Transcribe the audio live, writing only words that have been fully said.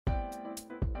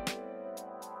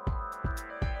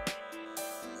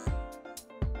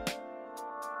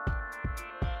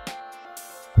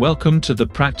Welcome to the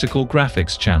Practical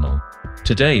Graphics channel.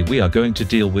 Today we are going to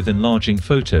deal with enlarging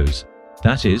photos.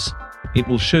 That is, it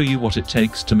will show you what it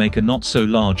takes to make a not so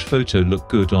large photo look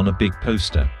good on a big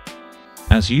poster.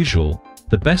 As usual,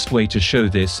 the best way to show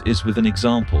this is with an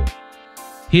example.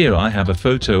 Here I have a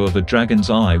photo of a dragon's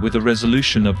eye with a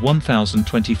resolution of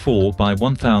 1024 by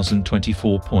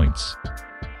 1024 points.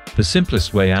 The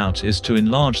simplest way out is to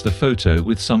enlarge the photo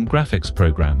with some graphics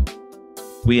program.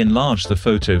 We enlarge the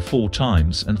photo 4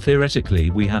 times and theoretically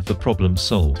we have the problem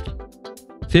solved.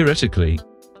 Theoretically,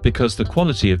 because the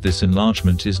quality of this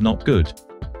enlargement is not good,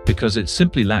 because it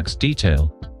simply lacks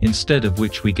detail, instead of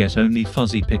which we get only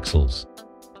fuzzy pixels.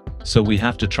 So we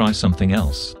have to try something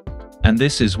else. And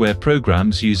this is where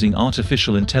programs using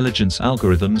artificial intelligence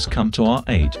algorithms come to our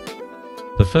aid.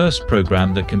 The first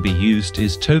program that can be used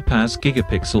is Topaz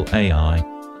Gigapixel AI,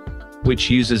 which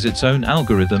uses its own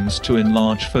algorithms to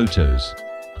enlarge photos.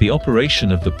 The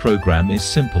operation of the program is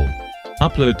simple.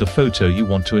 Upload the photo you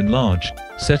want to enlarge,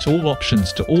 set all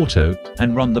options to auto,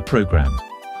 and run the program.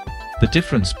 The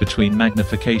difference between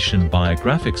magnification by a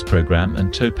graphics program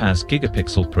and Topaz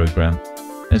Gigapixel program,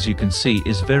 as you can see,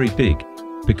 is very big,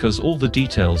 because all the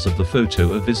details of the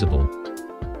photo are visible.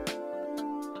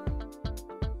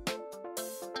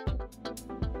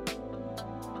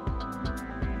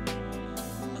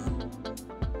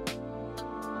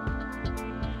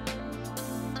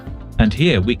 And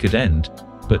here we could end,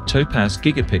 but Topaz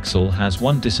Gigapixel has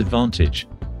one disadvantage,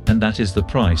 and that is the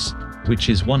price, which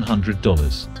is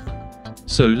 $100.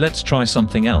 So let's try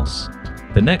something else.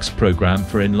 The next program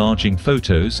for enlarging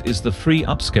photos is the free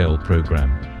Upscayl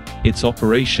program. Its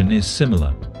operation is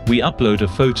similar. We upload a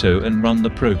photo and run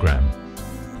the program.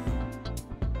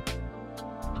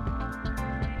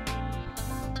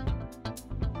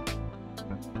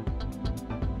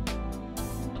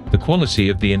 The quality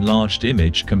of the enlarged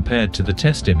image compared to the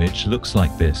test image looks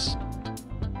like this.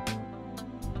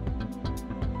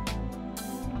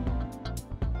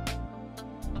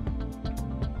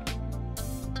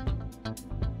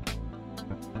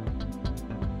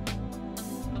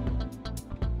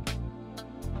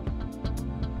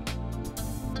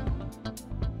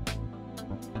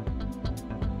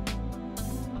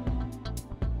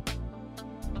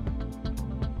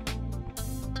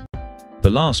 The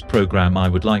last program I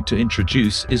would like to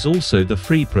introduce is also the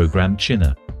free program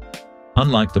Chinna.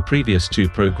 Unlike the previous 2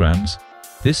 programs,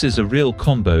 this is a real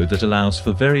combo that allows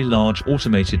for very large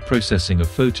automated processing of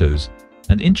photos,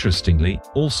 and interestingly,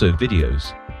 also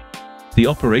videos. The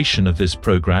operation of this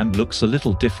program looks a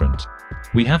little different.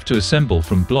 We have to assemble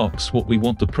from blocks what we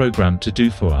want the program to do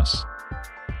for us.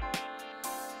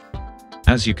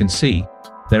 As you can see,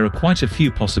 there are quite a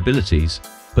few possibilities,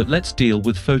 but let's deal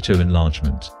with photo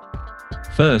enlargement.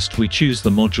 First, we choose the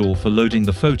module for loading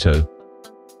the photo,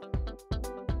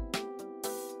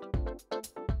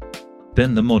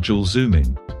 then the module zoom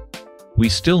in. We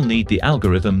still need the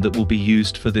algorithm that will be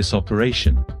used for this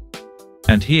operation.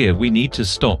 And here we need to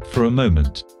stop for a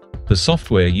moment. The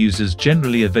software uses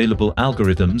generally available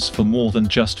algorithms for more than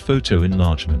just photo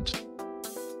enlargement.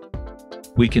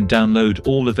 We can download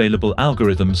all available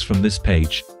algorithms from this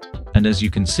page, and as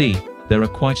you can see, there are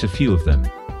quite a few of them.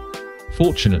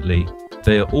 Fortunately,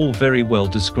 they are all very well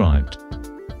described.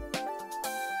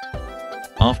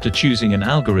 After choosing an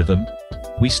algorithm,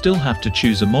 we still have to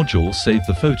choose a module, save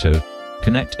the photo,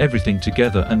 connect everything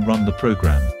together and run the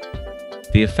program.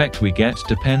 The effect we get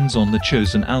depends on the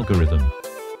chosen algorithm.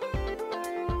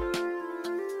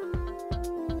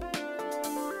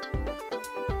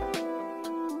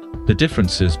 The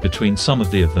differences between some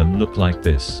of them look like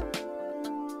this.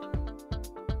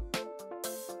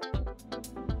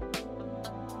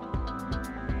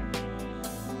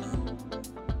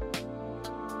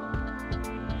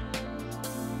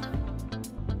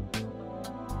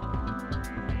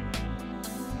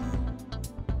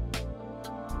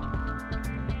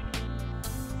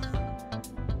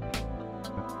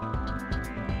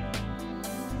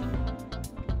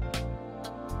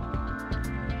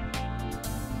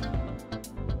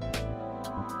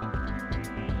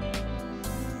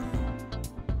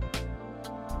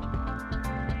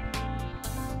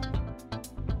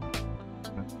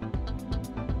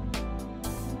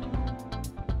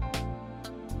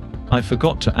 I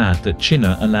forgot to add that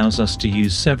Chinna allows us to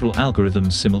use several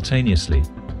algorithms simultaneously,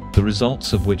 the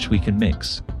results of which we can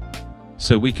mix.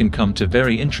 So we can come to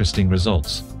very interesting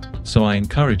results, so I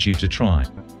encourage you to try.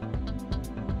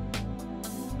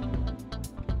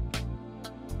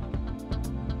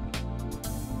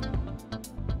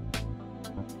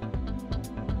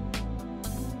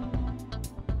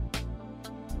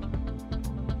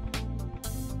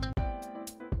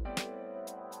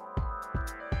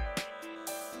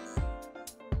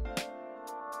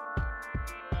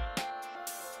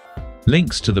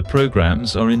 Links to the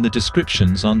programs are in the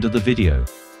descriptions under the video.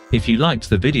 If you liked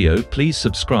the video, please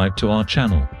subscribe to our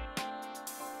channel.